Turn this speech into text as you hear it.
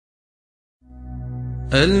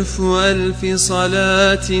ألف ألف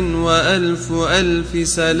صلاة وألف ألف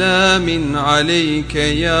سلام عليك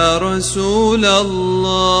يا رسول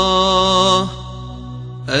الله.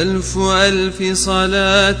 ألف ألف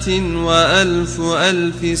صلاة وألف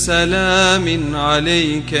ألف سلام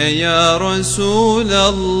عليك يا رسول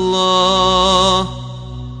الله.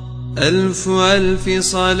 ألف ألف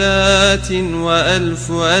صلاة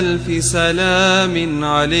وألف ألف سلام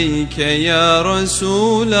عليك يا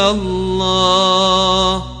رسول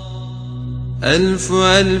الله. ألف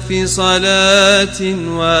ألف صلاة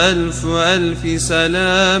وألف ألف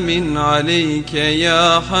سلام عليك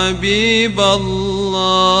يا حبيب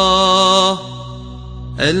الله.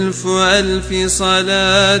 ألف ألف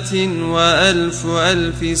صلاة وألف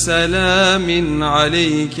ألف سلام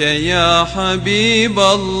عليك يا حبيب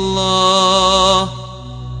الله.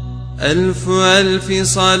 ألف ألف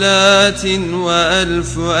صلاة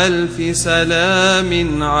وألف ألف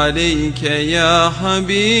سلام عليك يا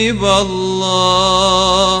حبيب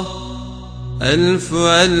الله. ألف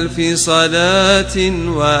ألف صلاة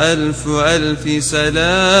وألف ألف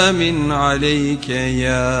سلام عليك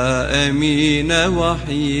يا أمين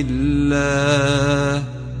وحي الله.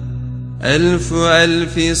 ألف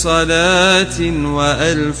ألف صلاة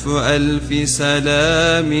وألف ألف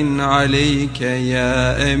سلام عليك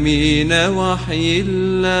يا أمين وحي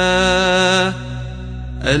الله.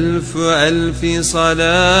 ألف ألف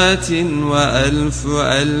صلاة وألف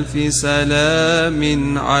ألف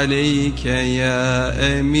سلام عليك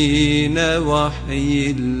يا أمين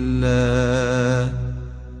وحي الله.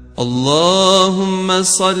 اللهم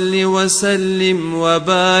صل وسلم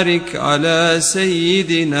وبارك على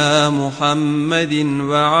سيدنا محمد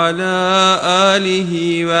وعلى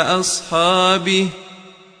آله وأصحابه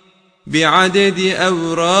بعدد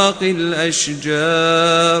أوراق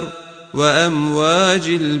الأشجار وأمواج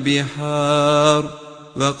البحار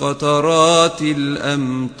وقطرات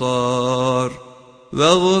الأمطار.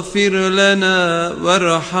 واغفر لنا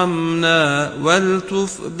وارحمنا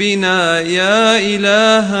والطف بنا يا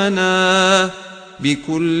إلهنا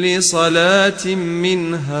بكل صلاة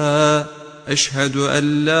منها أشهد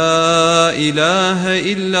أن لا إله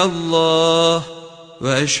إلا الله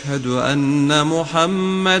وأشهد أن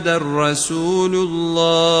محمدا رسول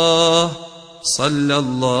الله صلى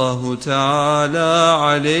الله تعالى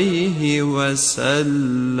عليه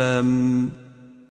وسلم.